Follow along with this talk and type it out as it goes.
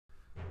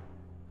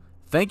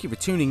Thank you for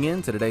tuning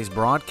in to today's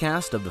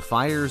broadcast of the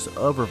Fires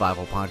of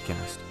Revival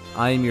podcast.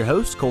 I am your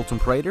host, Colton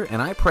Prater,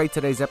 and I pray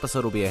today's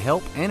episode will be a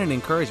help and an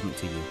encouragement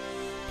to you.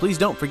 Please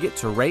don't forget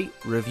to rate,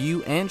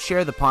 review, and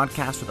share the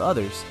podcast with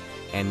others.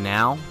 And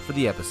now for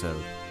the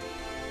episode.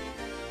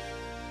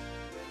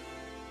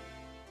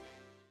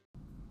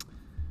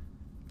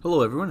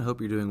 Hello everyone,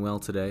 hope you're doing well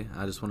today.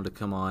 I just wanted to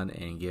come on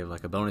and give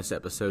like a bonus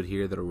episode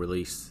here that'll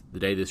release. The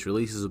day this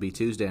releases will be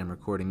Tuesday. I'm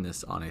recording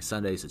this on a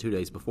Sunday, so 2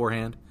 days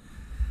beforehand.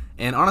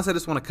 And honestly, I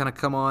just want to kind of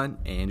come on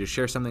and just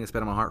share something that's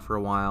been on my heart for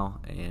a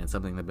while and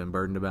something I've been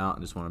burdened about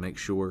and just want to make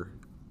sure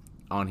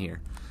on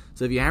here.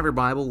 So if you have your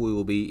Bible, we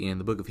will be in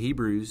the book of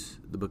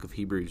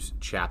Hebrews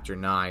chapter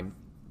 9.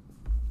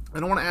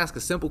 And I want to ask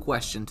a simple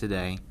question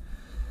today,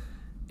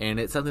 and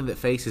it's something that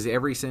faces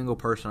every single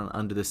person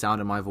under the sound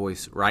of my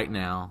voice right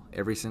now.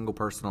 Every single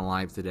person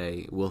alive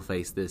today will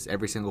face this.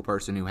 Every single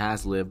person who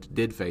has lived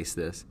did face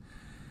this.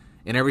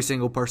 And every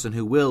single person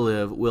who will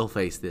live will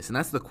face this. And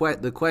that's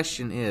the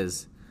question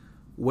is,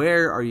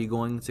 where are you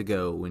going to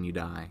go when you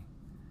die?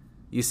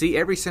 You see,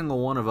 every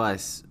single one of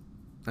us,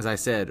 as I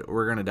said,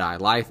 we're going to die.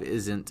 Life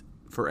isn't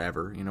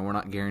forever. We're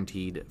not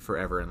guaranteed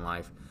forever in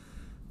life.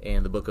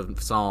 And the book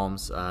of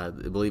Psalms, I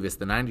believe it's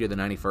the 90 or the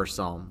 91st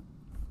Psalm,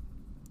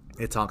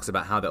 it talks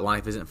about how that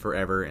life isn't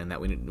forever and that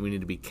we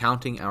need to be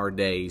counting our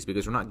days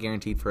because we're not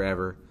guaranteed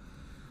forever.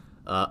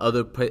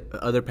 Other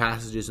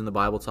passages in the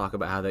Bible talk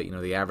about how that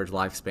the average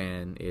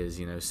lifespan is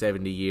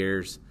 70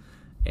 years,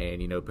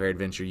 and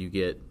peradventure you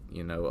get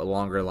a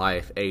longer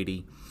life,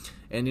 80.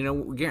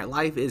 And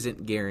life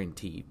isn't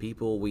guaranteed.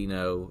 People we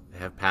know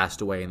have passed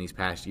away in these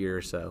past year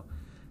or so,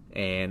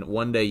 and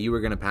one day you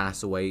are going to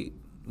pass away.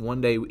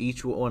 One day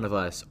each one of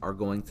us are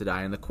going to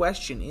die, and the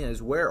question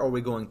is, where are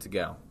we going to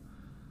go?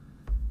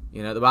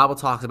 The Bible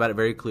talks about it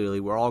very clearly.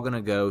 We're all going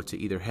to go to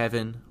either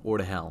heaven or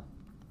to hell.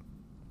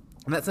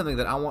 And that's something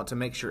that I want to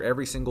make sure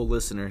every single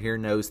listener here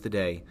knows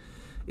today,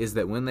 is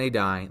that when they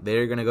die,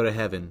 they're going to go to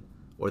heaven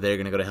or they're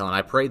going to go to hell. And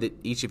I pray that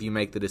each of you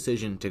make the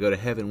decision to go to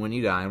heaven when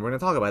you die, and we're going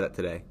to talk about that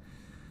today.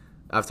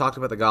 I've talked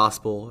about the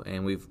gospel,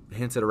 and we've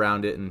hinted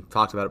around it and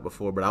talked about it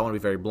before, but I want to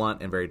be very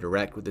blunt and very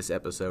direct with this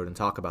episode and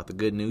talk about the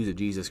good news of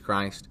Jesus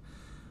Christ,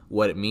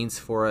 what it means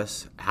for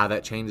us, how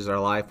that changes our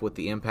life, what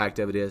the impact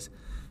of it is.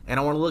 And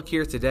I want to look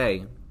here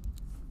today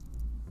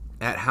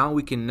at how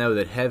we can know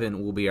that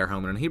heaven will be our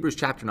home. And in Hebrews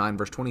chapter 9,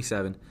 verse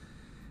 27,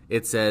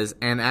 it says,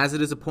 "And as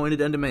it is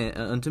appointed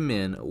unto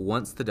men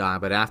once to die,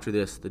 but after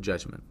this the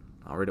judgment."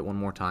 I'll read it one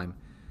more time.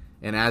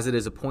 "And as it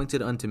is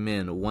appointed unto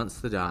men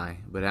once to die,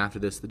 but after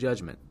this the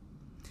judgment."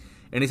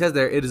 And he says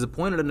there, it is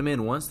appointed unto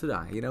men once to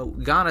die.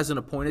 God has an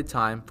appointed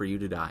time for you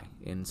to die,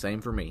 and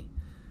same for me.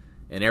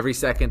 And every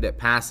second that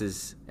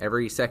passes,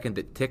 every second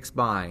that ticks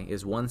by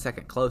is 1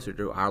 second closer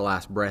to our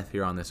last breath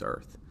here on this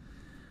earth.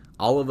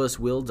 All of us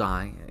will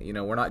die.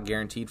 We're not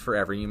guaranteed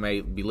forever. You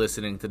may be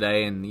listening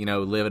today and,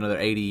 live another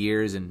 80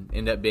 years and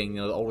end up being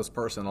the oldest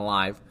person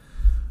alive.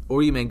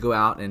 Or you may go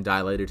out and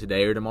die later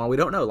today or tomorrow. We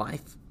don't know.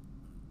 Life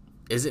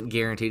isn't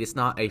guaranteed. It's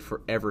not a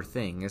forever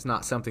thing. It's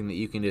not something that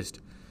you can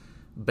just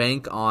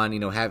bank on,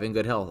 having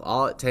good health.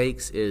 All it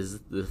takes is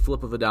the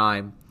flip of a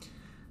dime,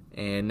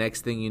 and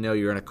next thing you know,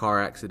 you're in a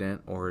car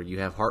accident, or you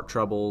have heart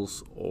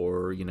troubles,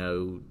 or,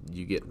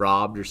 you get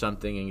robbed or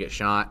something and get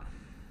shot,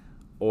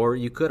 or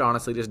you could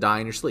honestly just die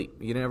in your sleep.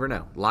 You never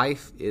know.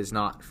 Life is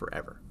not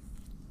forever.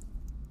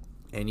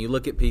 And you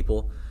look at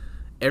people,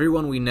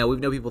 everyone we know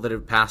people that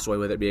have passed away,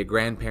 whether it be a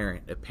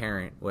grandparent, a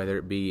parent, whether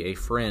it be a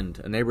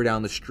friend, a neighbor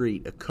down the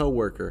street, a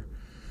coworker,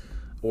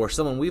 or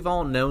someone. We've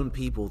all known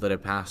people that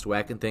have passed away.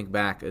 I can think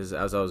back as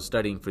I was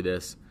studying for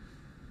this.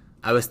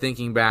 I was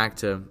thinking back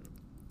to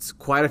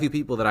quite a few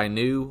people that I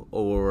knew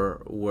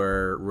or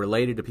were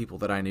related to people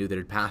that I knew that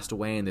had passed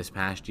away in this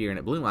past year, and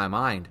it blew my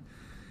mind.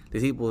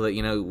 These people that,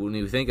 when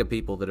you think of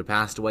people that have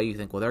passed away, you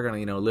think, well, they're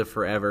going to, live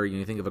forever.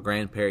 You think of a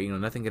grandparent,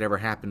 nothing could ever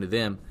happen to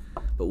them.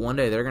 But one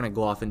day they're going to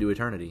go off into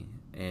eternity,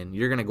 and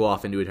you're going to go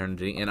off into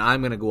eternity, and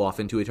I'm going to go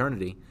off into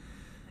eternity.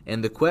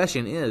 And the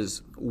question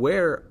is,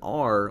 where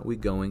are we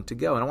going to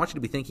go? And I want you to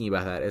be thinking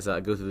about that as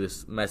I go through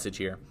this message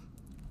here.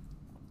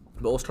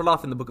 But we'll start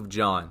off in the book of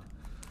John.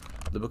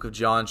 The book of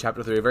John,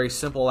 chapter 3, a very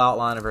simple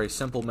outline, a very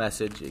simple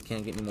message. It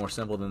can't get any more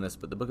simple than this.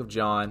 But the book of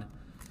John,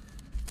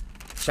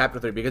 chapter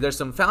 3, because there's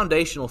some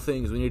foundational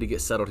things we need to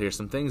get settled here,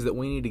 some things that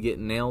we need to get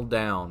nailed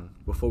down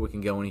before we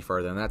can go any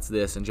further. And that's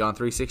this. In John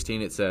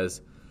 3:16 it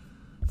says,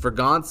 "For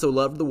God so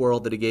loved the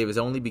world that he gave his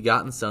only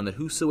begotten Son, that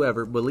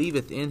whosoever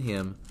believeth in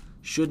him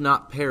should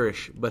not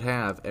perish, but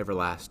have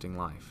everlasting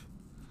life."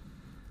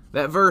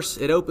 That verse,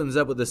 it opens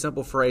up with a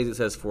simple phrase. It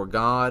says, "For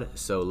God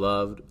so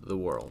loved the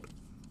world."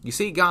 You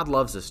see, God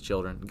loves us,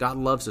 children. God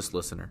loves us,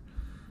 listener.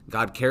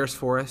 God cares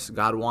for us.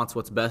 God wants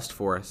what's best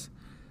for us.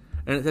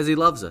 And it says he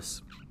loves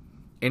us.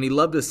 And he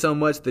loved us so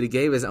much that he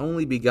gave his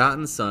only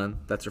begotten Son,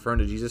 that's referring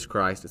to Jesus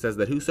Christ. It says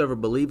that whosoever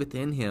believeth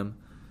in him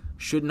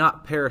should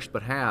not perish,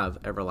 but have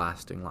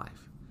everlasting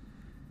life.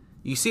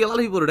 You see, a lot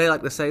of people today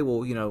like to say,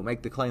 well,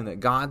 make the claim that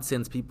God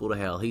sends people to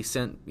hell. He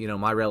sent,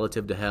 my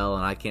relative to hell,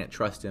 and I can't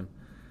trust him.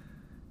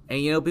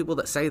 And people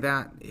that say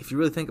that, if you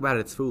really think about it,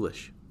 it's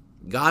foolish.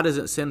 God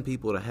doesn't send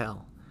people to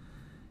hell.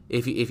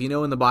 If you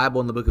know in the Bible,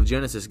 in the book of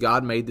Genesis,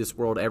 God made this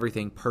world,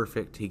 everything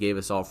perfect. He gave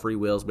us all free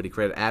wills, but he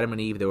created Adam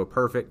and Eve. They were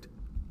perfect.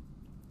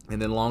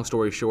 And then long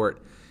story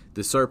short,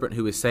 the serpent,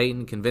 who is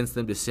Satan, convinced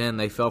them to sin.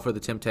 They fell for the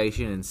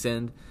temptation and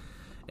sinned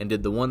and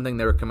did the one thing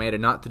they were commanded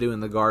not to do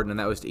in the garden, and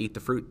that was to eat the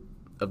fruit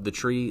of the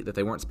tree that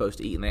they weren't supposed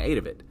to eat, and they ate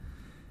of it.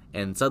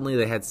 And suddenly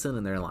they had sin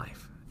in their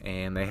life.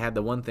 And they had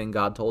the one thing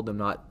God told them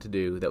not to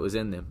do that was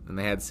in them. And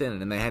they had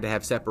sin, and they had to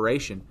have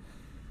separation.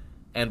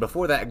 And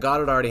before that,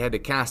 God had already had to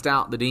cast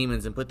out the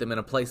demons and put them in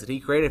a place that he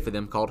created for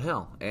them called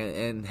hell.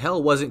 And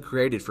hell wasn't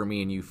created for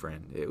me and you,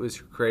 friend. It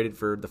was created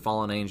for the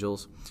fallen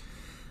angels.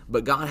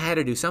 But God had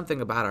to do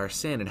something about our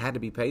sin and had to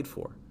be paid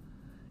for.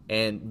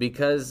 And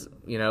because,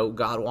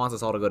 God wants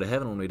us all to go to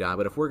heaven when we die,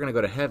 but if we're going to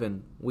go to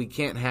heaven, we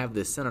can't have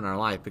this sin in our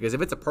life. Because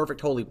if it's a perfect,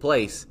 holy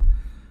place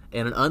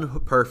and an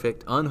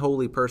unperfect,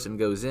 unholy person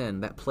goes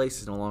in, that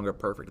place is no longer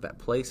perfect. That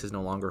place is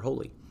no longer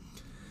holy.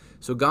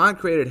 So God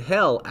created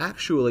hell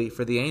actually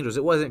for the angels.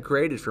 It wasn't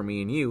created for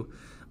me and you,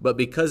 but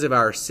because of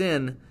our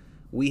sin,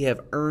 we have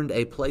earned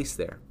a place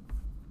there.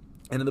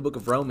 And in the book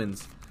of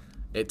Romans,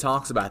 it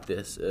talks about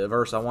this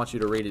verse. I want you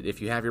to read it. If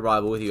you have your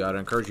Bible with you, I'd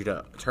encourage you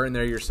to turn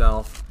there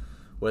yourself,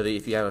 whether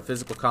if you have a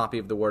physical copy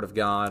of the Word of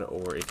God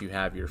or if you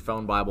have your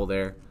phone Bible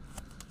there,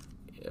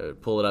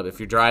 pull it up. If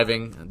you're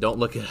driving, don't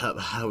look it up.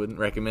 I wouldn't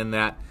recommend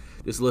that.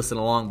 Just listen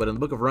along. But in the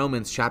book of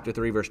Romans, chapter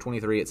 3, verse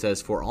 23, it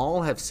says, "For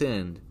all have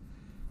sinned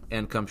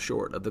and come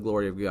short of the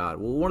glory of God."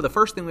 Well, one of the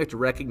first things we have to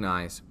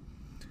recognize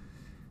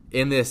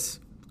in this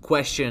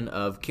question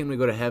of can we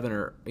go to heaven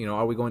or,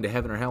 are we going to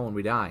heaven or hell when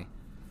we die?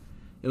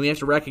 And we have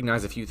to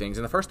recognize a few things.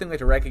 And the first thing we have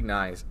to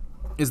recognize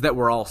is that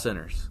we're all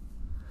sinners.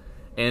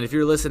 And if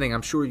you're listening,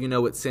 I'm sure you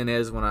know what sin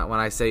is. When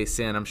I say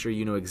sin, I'm sure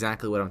you know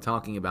exactly what I'm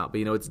talking about.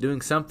 But, it's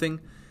doing something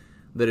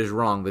that is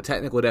wrong. The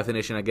technical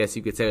definition, I guess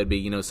you could say, would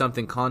be,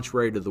 something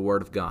contrary to the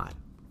Word of God.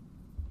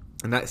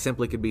 And that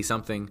simply could be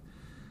something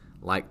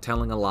like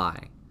telling a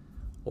lie,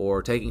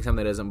 or taking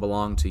something that doesn't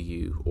belong to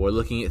you, or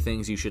looking at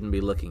things you shouldn't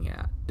be looking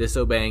at,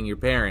 disobeying your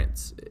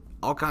parents,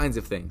 all kinds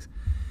of things.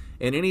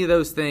 And any of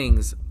those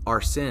things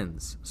are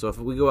sins. So if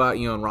we go out,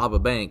 and rob a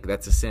bank,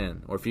 that's a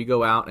sin. Or if you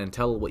go out and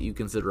tell what you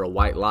consider a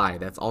white lie,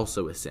 that's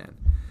also a sin.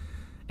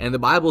 And the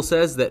Bible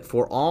says that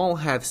for all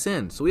have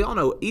sinned. So we all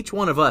know each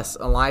one of us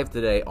alive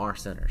today are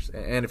sinners.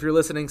 And if you're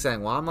listening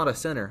saying, well, I'm not a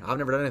sinner, I've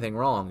never done anything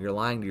wrong, you're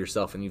lying to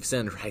yourself and you've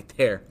sinned right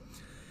there.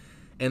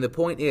 And the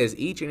point is,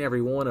 each and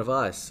every one of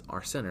us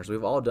are sinners.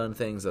 We've all done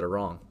things that are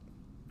wrong.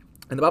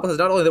 And the Bible says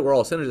not only that we're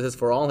all sinners, it says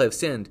for all have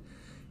sinned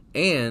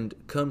and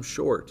come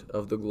short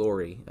of the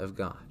glory of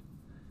God.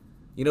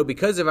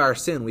 Because of our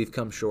sin, we've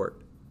come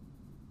short.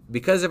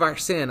 Because of our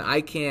sin,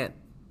 I can't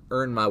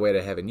earn my way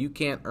to heaven. You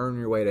can't earn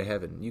your way to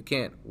heaven. You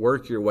can't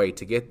work your way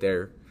to get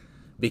there,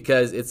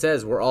 because it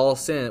says we've all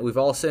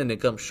sinned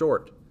and come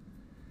short.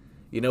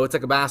 It's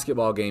like a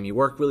basketball game. You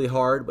work really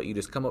hard, but you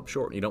just come up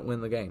short and you don't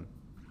win the game.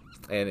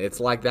 And it's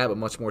like that, but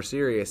much more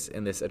serious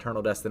in this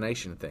eternal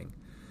destination thing.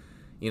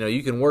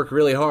 You can work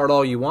really hard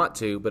all you want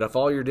to, but if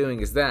all you're doing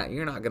is that,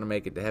 you're not going to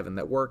make it to heaven.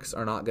 That works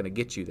are not going to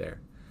get you there.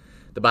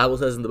 The Bible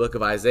says in the book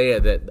of Isaiah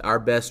that our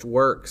best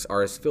works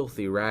are as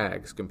filthy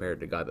rags compared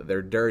to God, that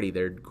they're dirty,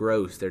 they're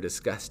gross, they're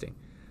disgusting.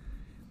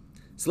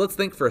 So let's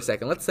think for a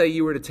second. Let's say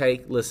you were to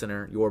take,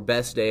 listener, your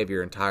best day of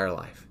your entire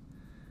life.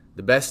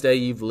 The best day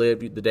you've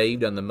lived, the day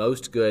you've done the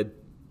most good.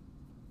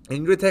 And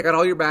you're going to take out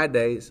all your bad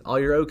days,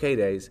 all your okay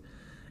days,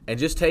 and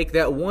just take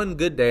that one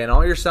good day, and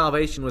all your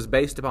salvation was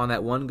based upon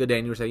that one good day,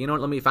 and you would say,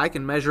 if I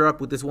can measure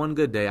up with this one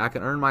good day, I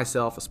can earn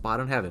myself a spot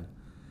in heaven.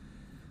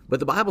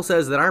 But the Bible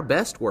says that our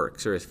best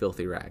works are as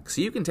filthy rags.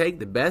 So you can take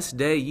the best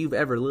day you've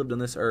ever lived on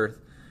this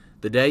earth,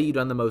 the day you've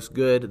done the most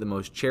good, the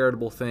most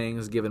charitable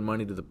things, given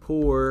money to the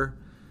poor,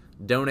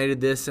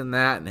 donated this and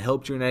that, and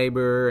helped your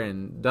neighbor,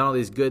 and done all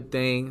these good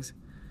things,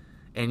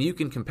 and you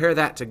can compare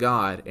that to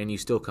God, and you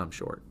still come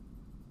short,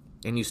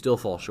 and you still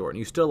fall short, and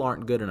you still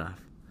aren't good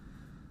enough.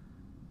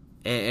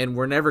 And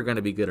we're never going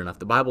to be good enough.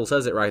 The Bible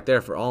says it right there,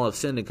 for all have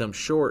sinned and come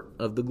short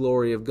of the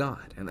glory of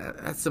God. And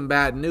that's some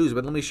bad news,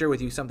 but let me share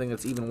with you something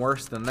that's even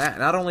worse than that.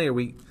 Not only are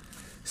we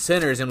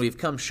sinners and we've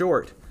come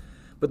short,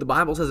 but the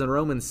Bible says in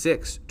Romans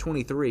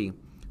 6:23,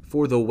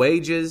 for the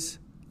wages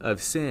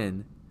of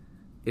sin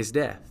is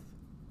death.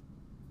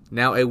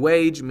 Now, a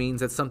wage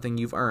means that's something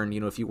you've earned.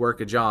 If you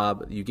work a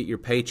job, you get your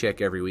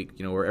paycheck every week,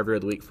 or every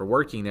other week for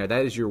working there.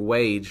 That is your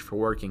wage for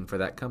working for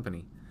that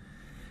company.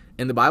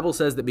 And the Bible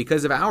says that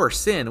because of our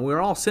sin, we're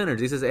all sinners.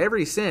 He says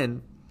every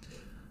sin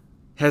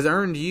has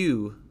earned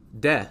you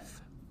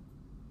death.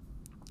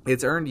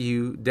 It's earned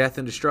you death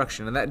and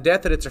destruction. And that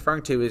death that it's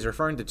referring to is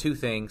referring to two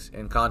things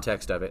in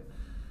context of it.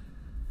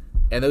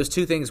 And those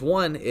two things,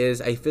 one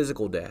is a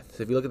physical death.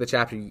 So if you look at the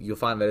chapter, you'll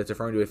find that it's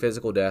referring to a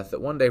physical death,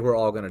 that one day we're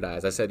all going to die.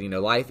 As I said,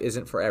 life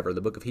isn't forever.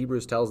 The book of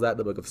Hebrews tells that.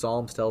 The book of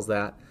Psalms tells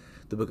that.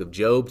 The book of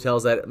Job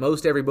tells that.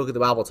 Most every book of the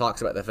Bible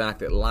talks about the fact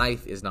that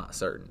life is not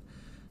certain.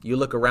 You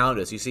look around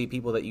us, you see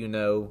people that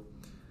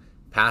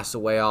pass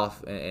away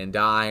off and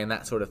die and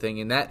that sort of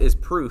thing. And that is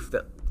proof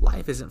that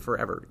life isn't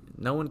forever.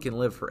 No one can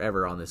live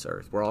forever on this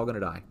earth. We're all going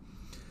to die.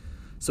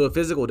 So a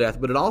physical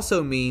death, but it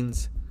also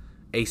means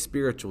a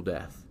spiritual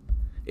death.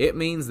 It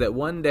means that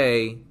one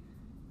day,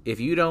 if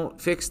you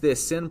don't fix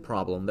this sin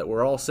problem, that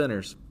we're all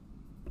sinners,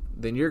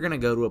 then you're going to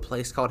go to a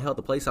place called hell,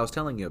 the place I was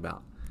telling you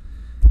about.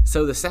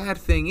 So the sad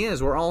thing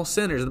is, we're all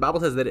sinners. The Bible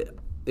says that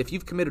if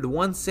you've committed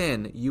one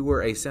sin, you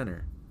were a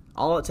sinner.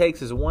 All it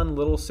takes is one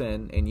little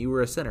sin, and you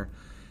were a sinner.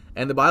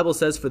 And the Bible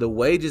says, for the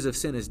wages of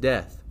sin is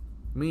death,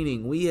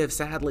 meaning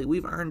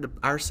we've earned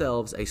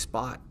ourselves a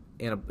spot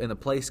in a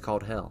place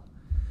called hell.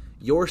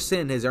 Your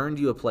sin has earned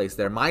you a place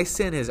there. My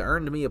sin has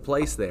earned me a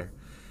place there.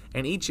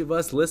 And each of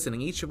us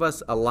listening, each of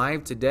us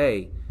alive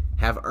today,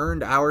 have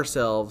earned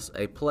ourselves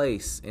a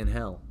place in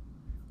hell.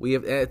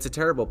 It's a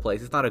terrible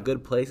place. It's not a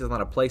good place. It's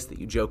not a place that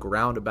you joke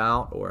around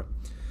about or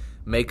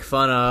make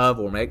fun of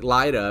or make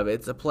light of.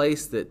 It's a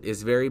place that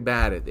is very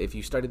bad. If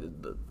you study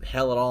the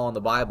hell at all in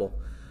the Bible,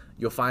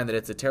 you'll find that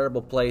it's a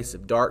terrible place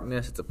of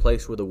darkness. It's a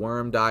place where the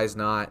worm dies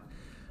not,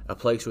 a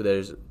place where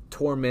there's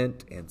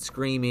torment and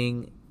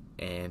screaming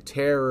and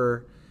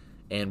terror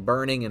and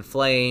burning in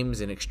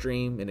flames and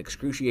extreme and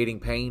excruciating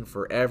pain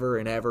forever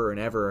and ever and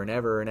ever and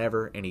ever and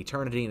ever in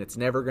eternity, and it's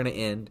never going to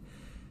end,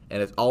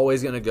 and it's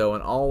always going to go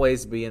and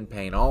always be in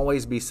pain,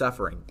 always be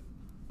suffering.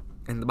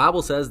 And the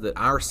Bible says that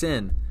our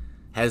sin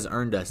has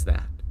earned us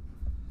that.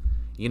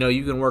 You know,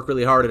 you can work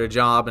really hard at a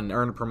job and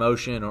earn a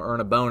promotion or earn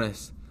a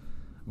bonus,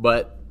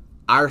 but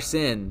our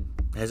sin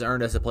has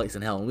earned us a place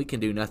in hell, and we can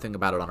do nothing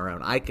about it on our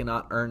own. I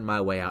cannot earn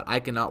my way out.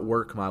 I cannot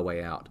work my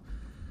way out.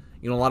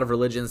 You know, a lot of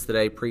religions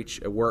today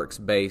preach a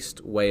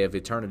works-based way of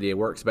eternity, a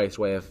works-based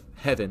way of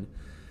heaven,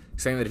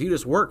 saying that if you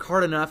just work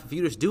hard enough, if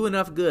you just do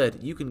enough good,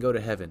 you can go to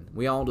heaven.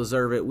 We all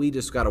deserve it. We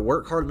just got to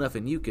work hard enough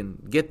and you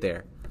can get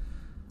there.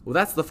 Well,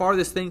 that's the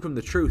farthest thing from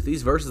the truth.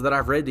 These verses that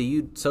I've read to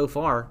you so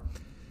far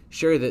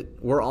share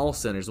that we're all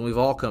sinners and we've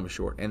all come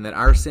short, and that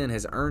our sin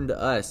has earned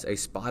us a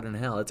spot in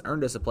hell. It's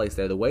earned us a place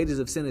there. The wages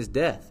of sin is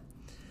death.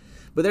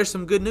 But there's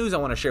some good news I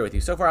want to share with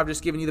you. So far, I've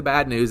just given you the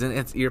bad news,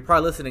 and you're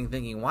probably listening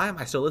thinking, why am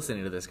I still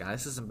listening to this guy?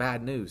 This is some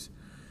bad news.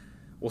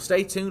 Well,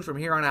 stay tuned from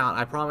here on out.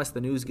 I promise the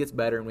news gets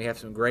better, and we have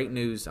some great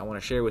news I want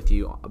to share with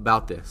you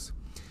about this.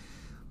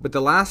 But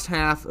the last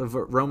half of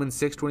Romans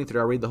 6:23,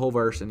 I'll read the whole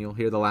verse, and you'll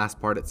hear the last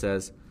part. It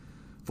says,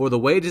 "For the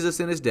wages of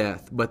sin is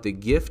death, but the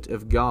gift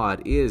of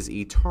God is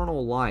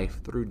eternal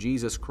life through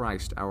Jesus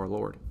Christ our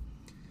Lord."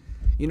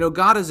 You know,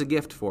 God is a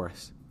gift for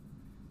us.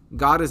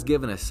 God has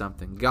given us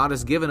something. God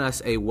has given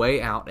us a way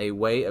out, a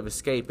way of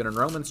escape. And in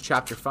Romans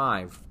chapter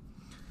 5,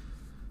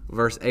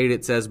 verse 8,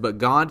 it says, "But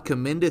God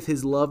commendeth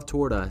his love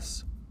toward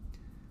us,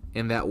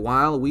 in that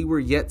while we were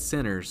yet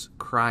sinners,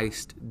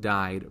 Christ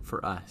died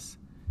for us."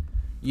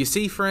 You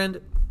see, friend,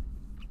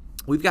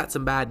 we've got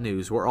some bad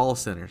news. We're all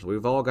sinners.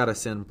 We've all got a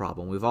sin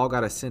problem. We've all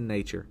got a sin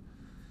nature.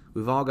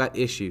 We've all got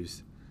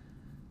issues.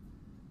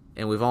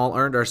 And we've all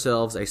earned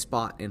ourselves a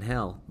spot in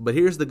hell. But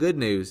here's the good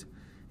news.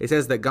 It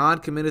says that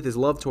God commendeth his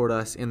love toward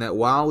us, in that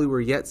while we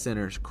were yet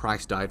sinners,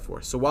 Christ died for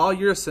us. So while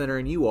you're a sinner,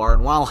 and you are,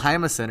 and while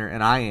I'm a sinner,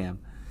 and I am,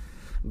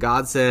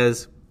 God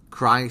says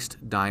Christ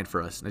died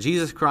for us. Now,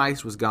 Jesus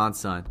Christ was God's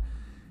Son,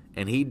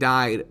 and he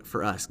died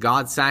for us.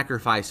 God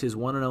sacrificed his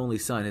one and only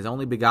Son, his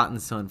only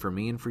begotten Son, for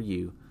me and for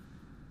you,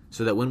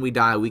 so that when we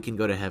die, we can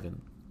go to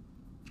heaven.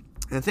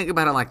 And think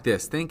about it like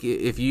this. Think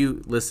if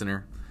you,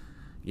 listener,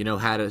 you know,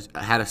 had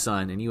a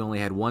son, and you only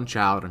had one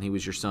child, and he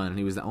was your son, and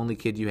he was the only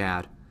kid you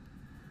had.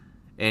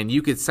 And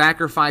you could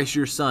sacrifice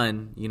your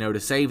son, you know, to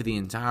save the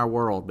entire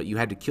world, but you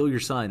had to kill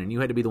your son, and you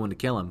had to be the one to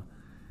kill him.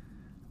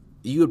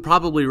 You would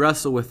probably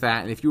wrestle with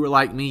that, and if you were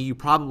like me, you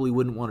probably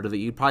wouldn't want to do that.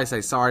 You'd probably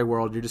say, "Sorry,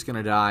 world, you're just going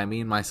to die.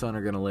 Me and my son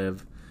are going to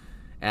live,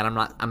 and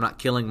I'm not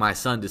killing my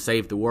son to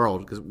save the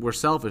world," because we're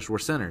selfish, we're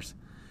sinners.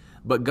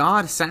 But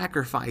God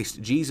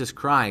sacrificed Jesus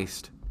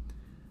Christ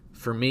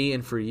for me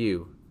and for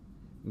you.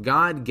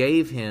 God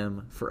gave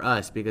him for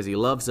us because he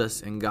loves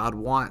us, and God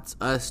wants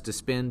us to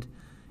spend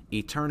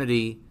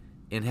eternity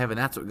in heaven.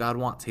 That's what God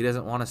wants. He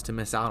doesn't want us to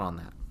miss out on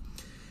that.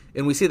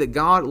 And we see that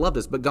God loved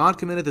us, but God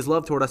commendeth his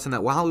love toward us, in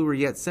that while we were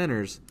yet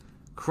sinners,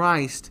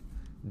 Christ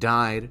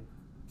died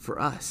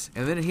for us.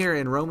 And then here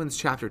in Romans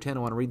chapter 10,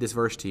 I want to read this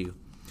verse to you.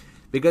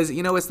 Because,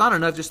 you know, it's not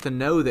enough just to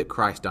know that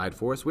Christ died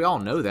for us. We all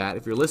know that.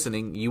 If you're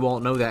listening, you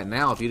won't know that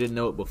now if you didn't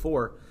know it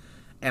before.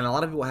 And a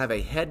lot of people have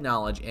a head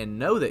knowledge and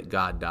know that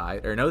God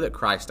died, or know that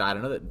Christ died,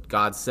 and know that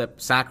God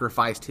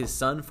sacrificed his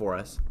Son for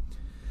us.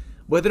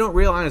 But they don't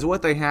realize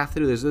what they have to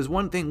do. There's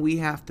one thing we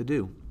have to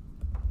do,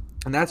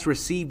 and that's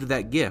receive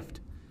that gift.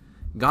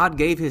 God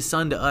gave his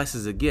Son to us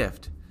as a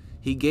gift.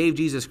 He gave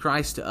Jesus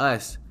Christ to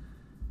us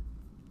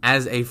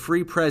as a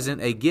free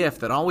present, a gift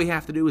that all we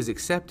have to do is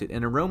accept it.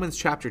 And in Romans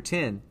chapter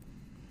 10,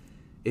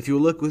 if you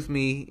look with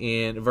me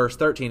in verse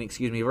 13,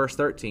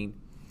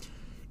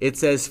 it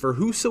says, "For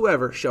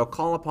whosoever shall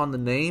call upon the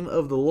name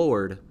of the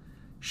Lord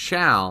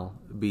shall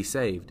be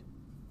saved."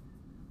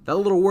 That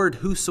little word,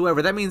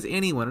 whosoever, that means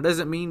anyone. It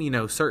doesn't mean, you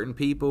know, certain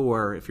people,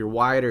 or if you're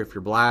white, or if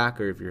you're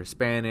black, or if you're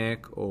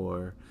Hispanic,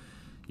 or,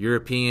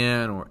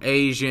 European or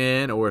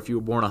Asian, or if you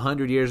were born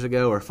 100 years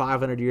ago or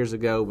 500 years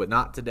ago, but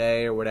not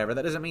today or whatever.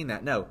 That doesn't mean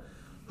that. No.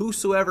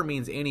 Whosoever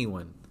means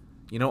anyone.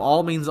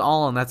 All means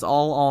all, and that's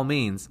all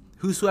means.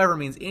 Whosoever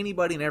means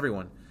anybody and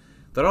everyone.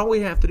 That all we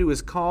have to do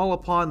is call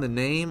upon the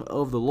name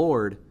of the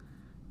Lord,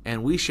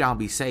 and we shall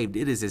be saved.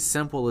 It is as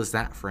simple as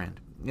that, friend.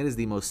 It is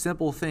the most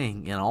simple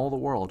thing in all the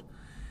world.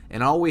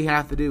 And all we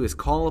have to do is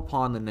call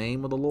upon the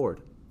name of the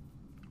Lord.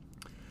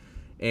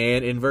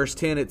 And in verse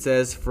 10 it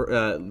says,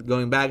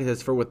 going back, it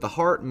says, "For with the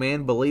heart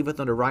man believeth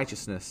unto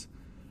righteousness,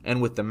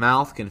 and with the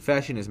mouth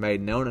confession is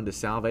made known unto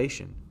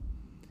salvation."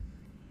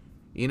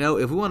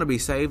 If we want to be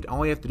saved, all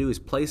we have to do is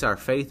place our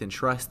faith and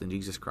trust in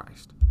Jesus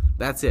Christ.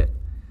 That's it.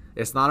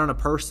 It's not on a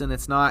person.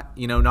 It's not,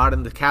 not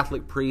in the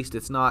Catholic priest.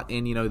 It's not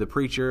in, the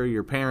preacher,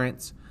 your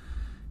parents.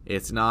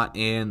 It's not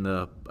in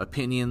the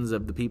opinions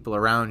of the people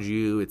around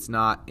you. It's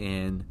not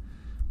in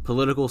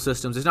political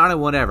systems. It's not in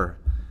whatever.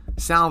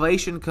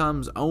 Salvation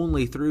comes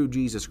only through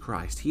Jesus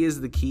Christ. He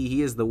is the key.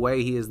 He is the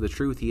way. He is the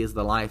truth. He is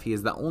the life. He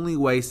is the only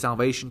way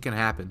salvation can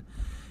happen.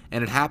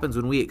 And it happens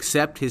when we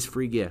accept His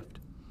free gift.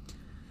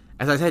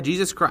 As I said,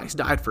 Jesus Christ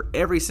died for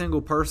every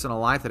single person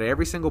alive today,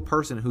 every single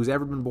person who's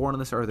ever been born on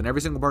this earth, and every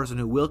single person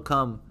who will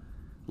come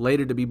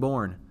later to be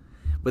born.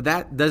 But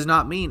that does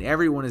not mean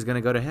everyone is going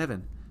to go to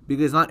heaven,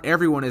 because not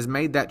everyone has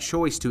made that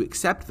choice to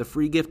accept the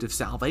free gift of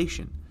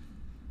salvation.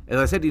 As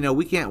I said,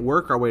 we can't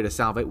work our way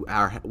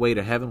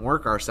to heaven,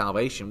 work our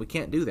salvation. We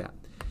can't do that.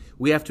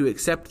 We have to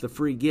accept the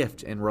free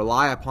gift and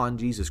rely upon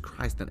Jesus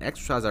Christ and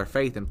exercise our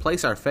faith and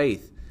place our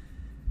faith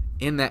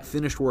in that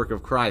finished work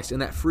of Christ, in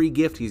that free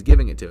gift He's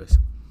giving it to us.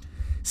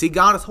 See,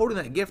 God is holding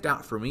that gift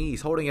out for me.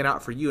 He's holding it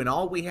out for you. And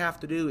all we have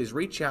to do is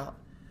reach out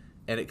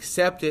and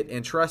accept it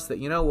and trust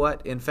that,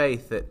 in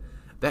faith,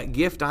 that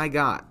gift I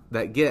got,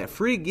 that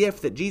free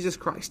gift that Jesus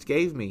Christ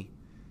gave me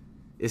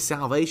is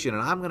salvation.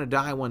 And I'm going to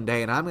die one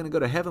day, and I'm going to go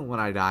to heaven when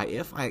I die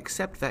if I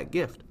accept that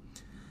gift.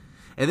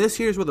 And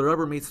here's where the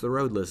rubber meets the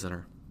road,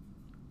 listener.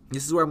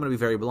 This is where I'm going to be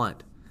very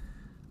blunt.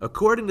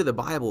 According to the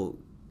Bible,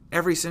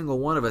 every single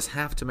one of us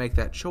have to make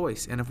that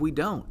choice. And if we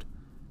don't,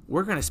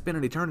 we're going to spend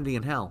an eternity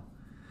in hell.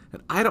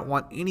 And I don't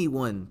want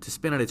anyone to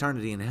spend an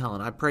eternity in hell,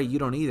 and I pray you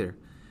don't either.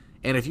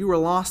 And if you were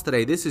lost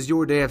today, this is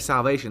your day of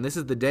salvation. This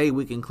is the day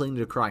we can cling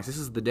to Christ. This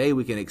is the day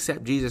we can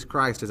accept Jesus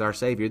Christ as our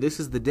Savior. This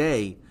is the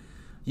day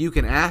you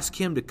can ask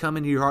Him to come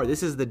into your heart.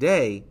 This is the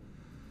day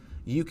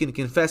you can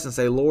confess and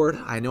say, "Lord,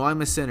 I know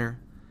I'm a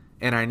sinner,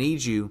 and I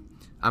need you.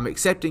 I'm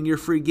accepting your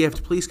free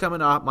gift. Please come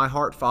into my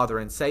heart, Father,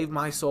 and save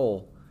my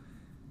soul."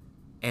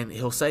 And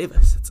He'll save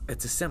us.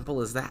 It's as simple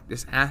as that,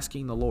 just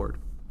asking the Lord.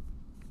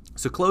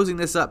 So closing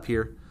this up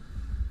here,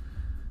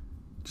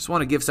 just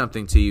want to give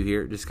something to you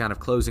here, just kind of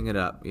closing it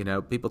up.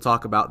 People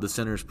talk about the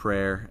sinner's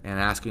prayer and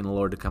asking the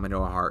Lord to come into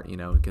our heart,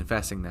 and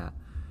confessing that.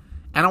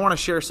 And I want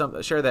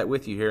to share that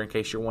with you here in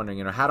case you're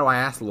wondering, how do I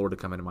ask the Lord to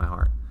come into my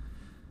heart?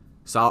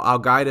 So I'll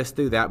guide us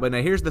through that. But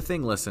now here's the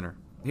thing, listener.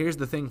 Here's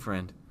the thing,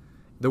 friend.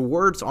 The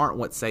words aren't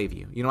what save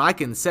you. I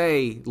can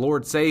say,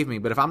 "Lord, save me,"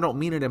 but if I don't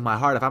mean it in my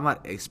heart, if I'm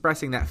not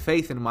expressing that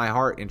faith in my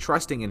heart and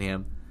trusting in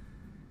Him,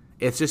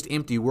 it's just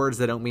empty words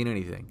that don't mean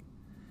anything.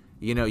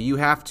 You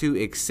have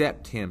to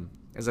accept Him.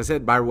 As I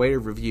said, by way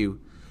of review,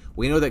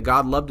 we know that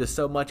God loved us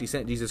so much He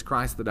sent Jesus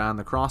Christ to die on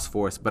the cross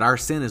for us, but our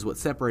sin is what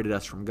separated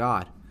us from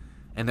God,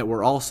 and that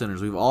we're all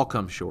sinners. We've all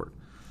come short.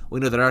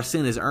 We know that our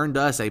sin has earned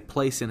us a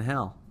place in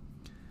hell.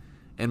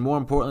 And more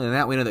importantly than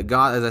that, we know that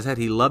God, as I said,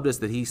 He loved us,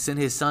 that He sent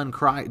His Son,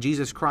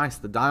 Jesus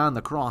Christ, to die on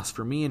the cross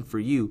for me and for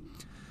you,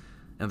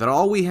 and that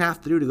all we have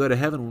to do to go to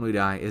heaven when we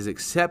die is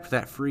accept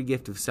that free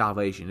gift of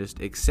salvation. Just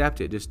accept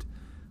it. Just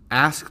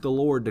ask the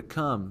Lord to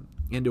come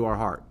into our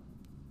heart.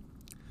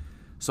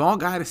 So I'll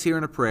guide us here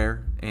in a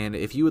prayer, and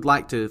if you would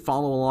like to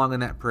follow along in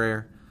that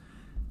prayer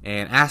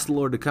and ask the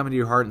Lord to come into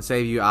your heart and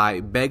save you, I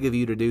beg of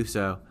you to do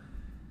so.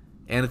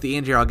 And at the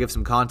end here, I'll give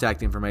some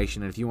contact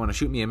information, and if you want to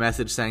shoot me a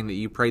message saying that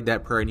you prayed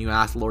that prayer and you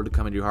asked the Lord to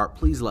come into your heart,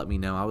 please let me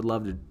know. I would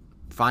love to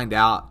find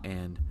out,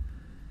 and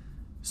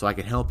so I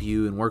can help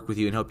you and work with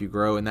you and help you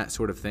grow and that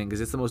sort of thing,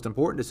 because it's the most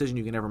important decision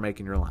you can ever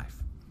make in your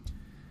life.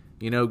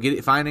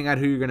 Finding out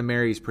who you're going to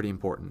marry is pretty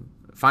important.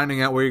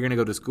 Finding out where you're going to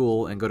go to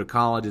school and go to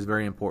college is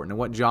very important, and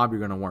what job you're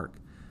going to work.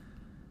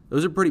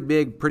 Those are pretty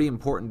big, pretty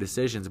important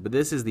decisions, but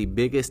this is the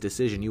biggest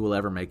decision you will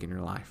ever make in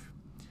your life.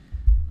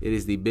 It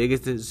is the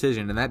biggest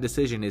decision, and that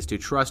decision is to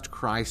trust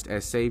Christ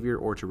as Savior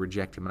or to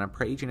reject Him. And I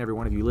pray each and every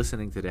one of you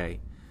listening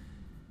today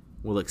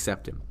will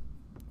accept Him.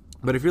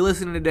 But if you're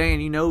listening today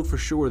and you know for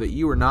sure that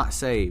you are not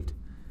saved,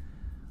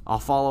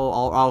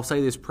 I'll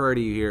say this prayer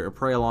to you here, or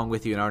pray along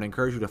with you, and I would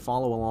encourage you to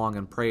follow along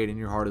and pray it in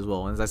your heart as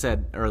well. And as I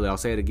said earlier, I'll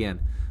say it again.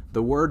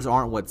 The words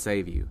aren't what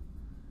save you.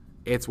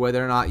 It's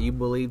whether or not you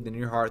believed in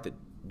your heart that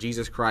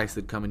Jesus Christ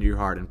had come into your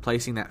heart and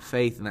placing that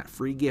faith and that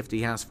free gift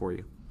He has for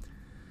you.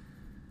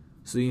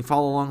 So you can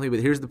follow along with me,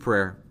 but here's the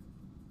prayer.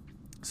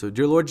 So,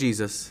 dear Lord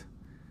Jesus,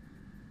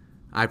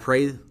 I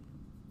pray,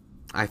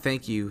 I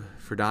thank you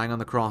for dying on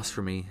the cross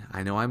for me.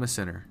 I know I'm a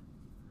sinner.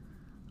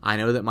 I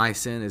know that my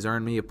sin has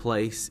earned me a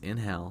place in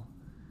hell.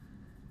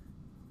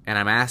 And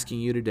I'm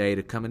asking you today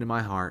to come into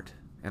my heart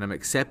and I'm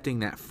accepting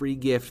that free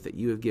gift that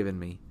you have given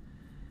me.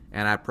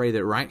 And I pray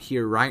that right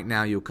here, right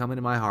now, you'll come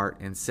into my heart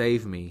and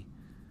save me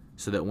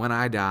so that when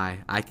I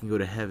die, I can go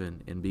to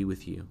heaven and be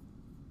with you.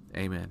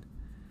 Amen.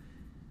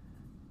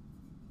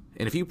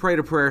 And if you prayed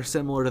a prayer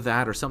similar to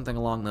that or something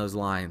along those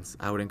lines,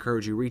 I would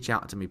encourage you, reach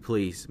out to me,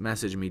 please.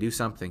 Message me, do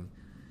something.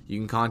 You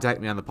can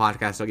contact me on the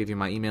podcast. I'll give you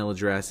my email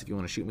address if you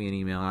want to shoot me an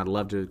email. I'd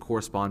love to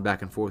correspond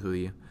back and forth with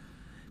you.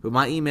 But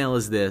my email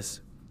is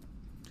this.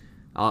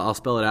 I'll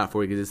spell it out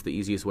for you because it's the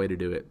easiest way to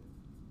do it.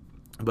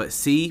 But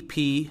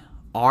CPRATER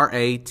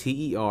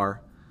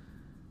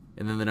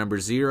and then the number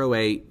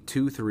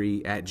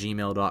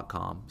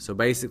 0823@gmail.com. So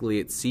basically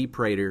it's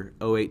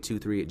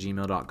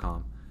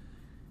cprater0823@gmail.com.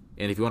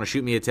 And if you want to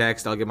shoot me a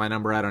text, I'll give my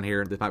number out on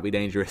here. This might be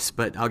dangerous,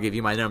 but I'll give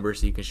you my number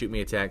so you can shoot me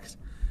a text.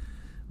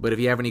 But if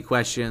you have any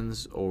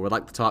questions or would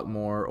like to talk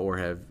more or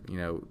have,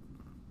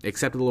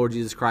 accepted the Lord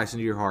Jesus Christ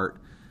into your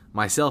heart,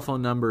 my cell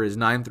phone number is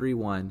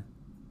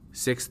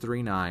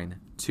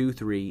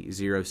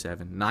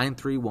 931-639-2307.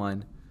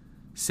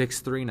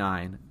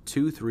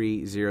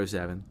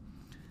 931-639-2307.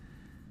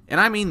 And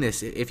I mean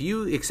this. If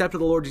you accepted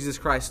the Lord Jesus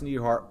Christ into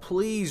your heart,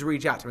 please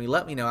reach out to me.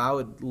 Let me know. I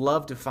would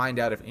love to find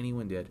out if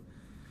anyone did.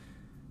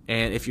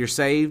 And if you're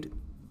saved,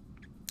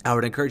 I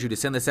would encourage you to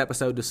send this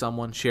episode to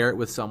someone, share it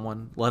with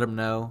someone, let them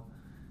know,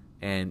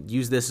 and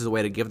use this as a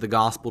way to give the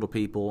gospel to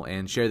people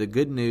and share the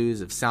good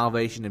news of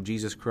salvation of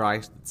Jesus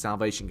Christ. That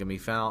salvation can be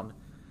found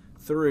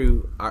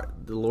through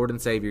the Lord and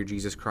Savior,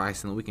 Jesus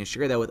Christ, and that we can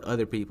share that with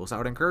other people. So I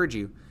would encourage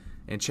you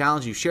and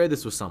challenge you, share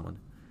this with someone.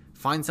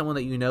 Find someone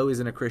that you know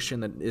isn't a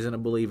Christian, that isn't a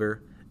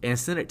believer, and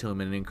send it to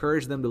them and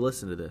encourage them to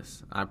listen to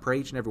this. I pray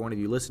each and every one of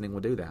you listening will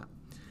do that.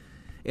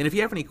 And if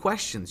you have any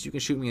questions, you can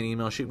shoot me an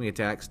email, shoot me a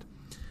text,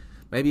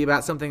 maybe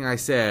about something I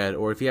said,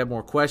 or if you have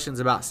more questions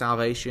about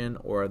salvation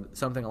or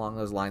something along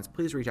those lines,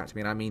 please reach out to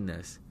me, and I mean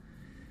this.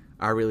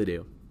 I really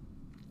do.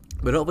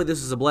 But hopefully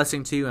this is a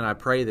blessing to you, and I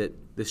pray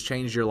that this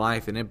changed your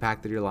life and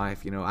impacted your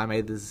life. I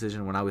made this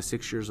decision when I was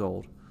 6 years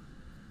old.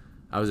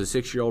 I was a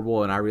 6-year-old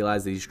boy, and I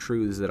realized these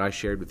truths that I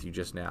shared with you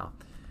just now.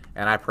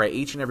 And I pray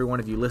each and every one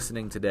of you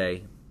listening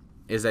today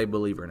is a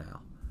believer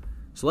now.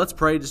 So let's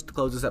pray just to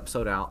close this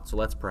episode out. So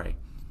let's pray.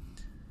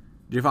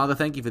 Dear Father,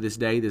 thank you for this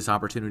day, this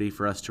opportunity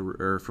for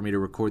me to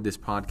record this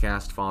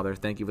podcast, Father.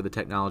 Thank you for the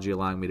technology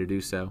allowing me to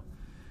do so.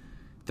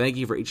 Thank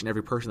you for each and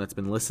every person that's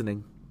been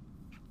listening.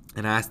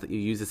 And I ask that you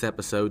use this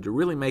episode to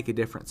really make a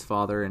difference,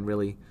 Father, and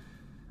really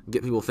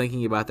get people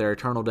thinking about their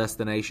eternal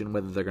destination,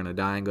 whether they're going to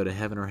die and go to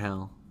heaven or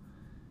hell.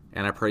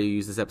 And I pray you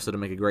use this episode to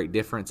make a great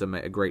difference and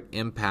make a great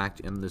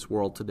impact in this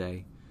world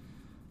today.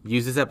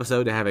 Use this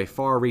episode to have a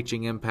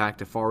far-reaching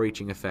impact, a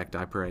far-reaching effect,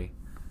 I pray.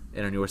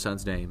 And in your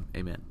Son's name,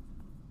 amen.